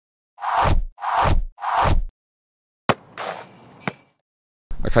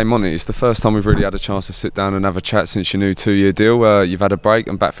Okay, Monty, it's the first time we've really had a chance to sit down and have a chat since your new 2-year deal. You've had a break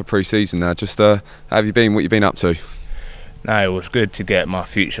and back for pre-season now. Just how have you been? What you been up to? No, it was good to get my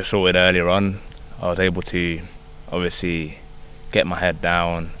future sorted earlier on. I was able to obviously get my head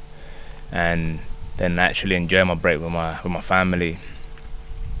down and then actually enjoy my break with my family.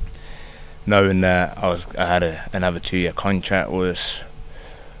 Knowing that I had another 2-year contract was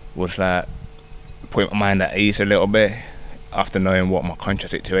like putting my mind at ease a little bit. After knowing what my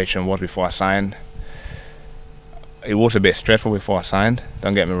contract situation was before I signed, it was a bit stressful before I signed,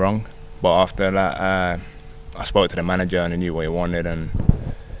 don't get me wrong, but after that I spoke to the manager and I knew what he wanted, and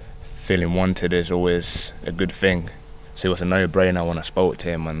feeling wanted is always a good thing, so it was a no-brainer when I spoke to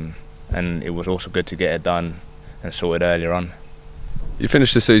him, and it was also good to get it done and sorted earlier on. You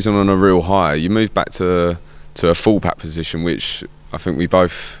finished the season on a real high. You moved back to a full-back position, which I think we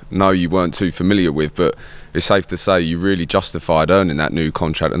both know you weren't too familiar with, but it's safe to say you really justified earning that new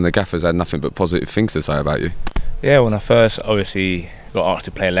contract, and the gaffers had nothing but positive things to say about you. Yeah, when I first obviously got asked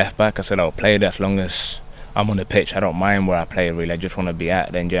to play left back, I said I'll play it as long as I'm on the pitch. I don't mind where I play really, I just want to be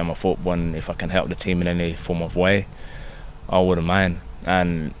out there enjoying my football, and if I can help the team in any form of way, I wouldn't mind.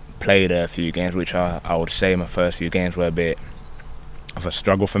 And played a few games, which I would say my first few games were a bit of a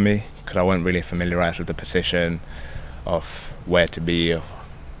struggle for me, because I wasn't really familiarised with the position, of where to be,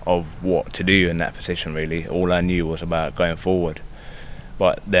 of what to do in that position really. All I knew was about going forward.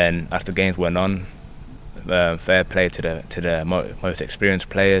 But then as the games went on, fair play to the most experienced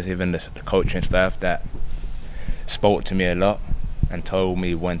players, even the coaching staff, that spoke to me a lot and told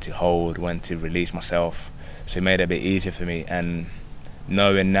me when to hold, when to release myself, so it made it a bit easier for me. And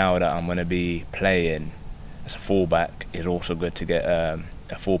knowing now that I'm going to be playing as a fullback is also good to get a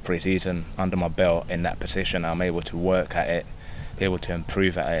full pre-season under my belt in that position. I'm able to work at it, be able to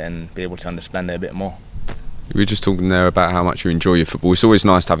improve at it, and be able to understand it a bit more. We were just talking there about how much you enjoy your football. It's always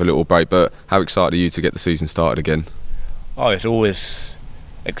nice to have a little break, but how excited are you to get the season started again? Oh, it's always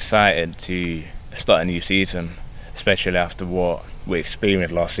exciting to start a new season, especially after what we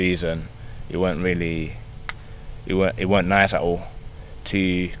experienced last season. It weren't nice at all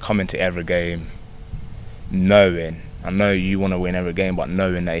to come into every game knowing, I know you want to win every game, but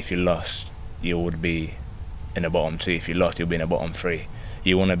knowing that if you lost, you would be in the bottom 2. If you lost, you'll be in the bottom 3.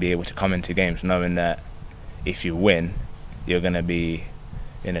 You want to be able to come into games knowing that if you win, you're going to be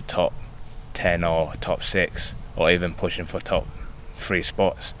in the top 10 or top 6, or even pushing for top 3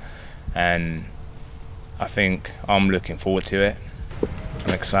 spots. And I think I'm looking forward to it.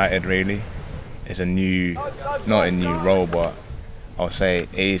 I'm excited really. It's not a new role, but I'll say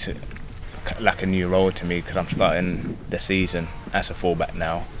it is like a new role to me, because I'm starting the season as a fullback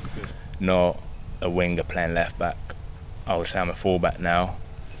now, not a winger playing left back. I would say I'm a fullback now,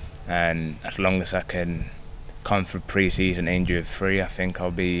 and as long as I can come through pre-season injury free, I think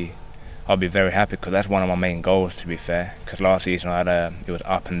I'll be very happy, because that's one of my main goals, to be fair. Because last season it was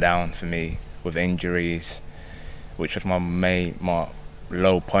up and down for me with injuries, which was my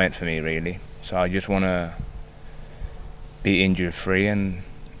low point for me really. So I just want to be injury free and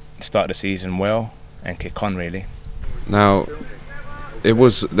start the season well and kick on really. Now, there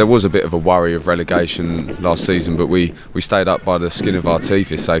was a bit of a worry of relegation last season, but we stayed up by the skin of our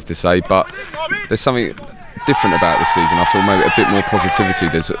teeth, it's safe to say. But there's something different about this season. I feel maybe a bit more positivity.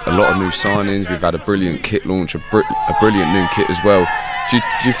 There's a lot of new signings. We've had a brilliant kit launch, a brilliant new kit as well. Do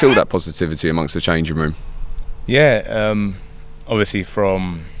you feel that positivity amongst the changing room? Yeah, obviously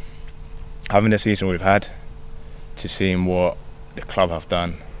from having the season we've had to seeing what the club have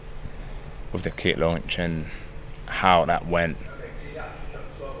done with the kit launch and how that went,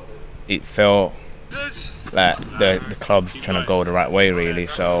 it felt like the club's trying to go the right way really.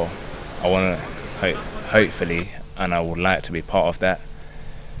 So I want to hopefully, and I would like to be part of that.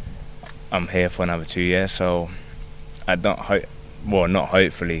 I'm here for another 2 years, so I don't not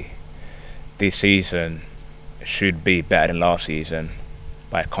hopefully, this season should be better than last season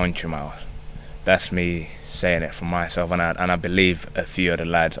by a country mile. That's me saying it for myself, and I believe a few of the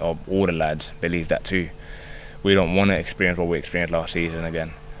lads, or all the lads, believe that too. We don't want to experience what we experienced last season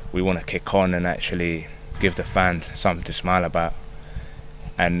again. We want to kick on and actually give the fans something to smile about,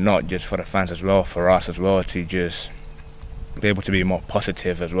 and not just for the fans as well, for us as well, to just be able to be more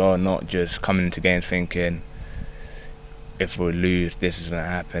positive as well, not just coming into games thinking if we lose this is going to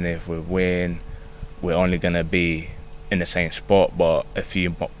happen, if we win we're only going to be in the same spot but a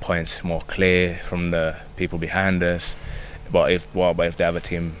few points more clear from the people behind us. But if the other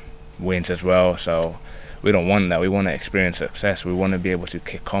team wins as well, so we don't want that. We want to experience success. We want to be able to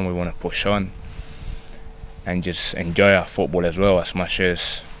kick on. We want to push on and just enjoy our football as well, as much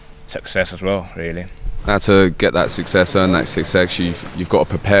as success as well, really. Now to get that success, earn that success, you've got to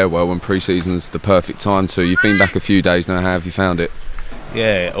prepare well, and pre-season's the perfect time to. You've been back a few days now. How have you found it?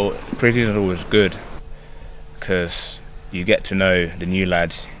 Yeah, pre-season's always good because you get to know the new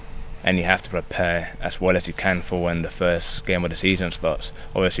lads, and you have to prepare as well as you can for when the first game of the season starts.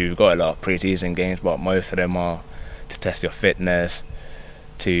 Obviously, we've got a lot of pre-season games, but most of them are to test your fitness,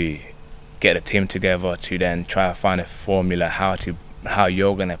 to get a team together, to then try to find a formula how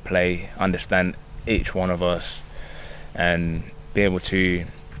you're going to play, understand each one of us, and be able to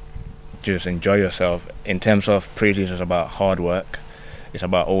just enjoy yourself. In terms of pre-season, it's about hard work. It's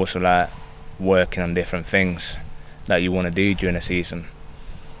about also like working on different things that you want to do during the season.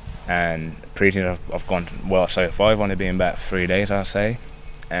 And pre-season I've gone well so far. I've only been back 3 days, I'll say,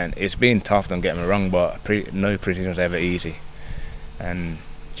 and it's been tough, don't get me wrong, but no pre-season is ever easy, and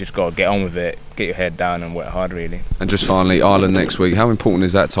just got to get on with it, get your head down and work hard really. And just finally, Ireland next week, how important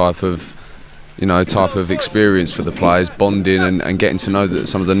is that type of experience for the players, bonding and getting to know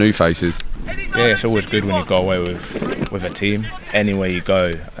some of the new faces? Yeah, it's always good when you go away with a team. Anywhere you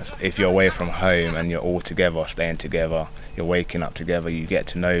go, if you're away from home and you're all together, staying together, you're waking up together, you get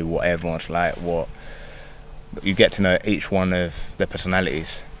to know what everyone's like, you get to know each one of their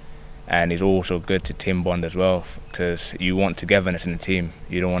personalities. And it's also good to team bond as well, because you want togetherness in the team.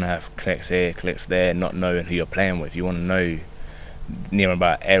 You don't want to have cliques here, cliques there, not knowing who you're playing with. You want to know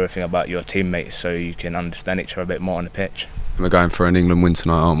about everything about your teammates so you can understand each other a bit more on the pitch. We're going for an England win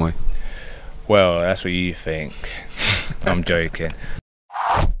tonight, aren't we? Well, that's what you think. I'm joking.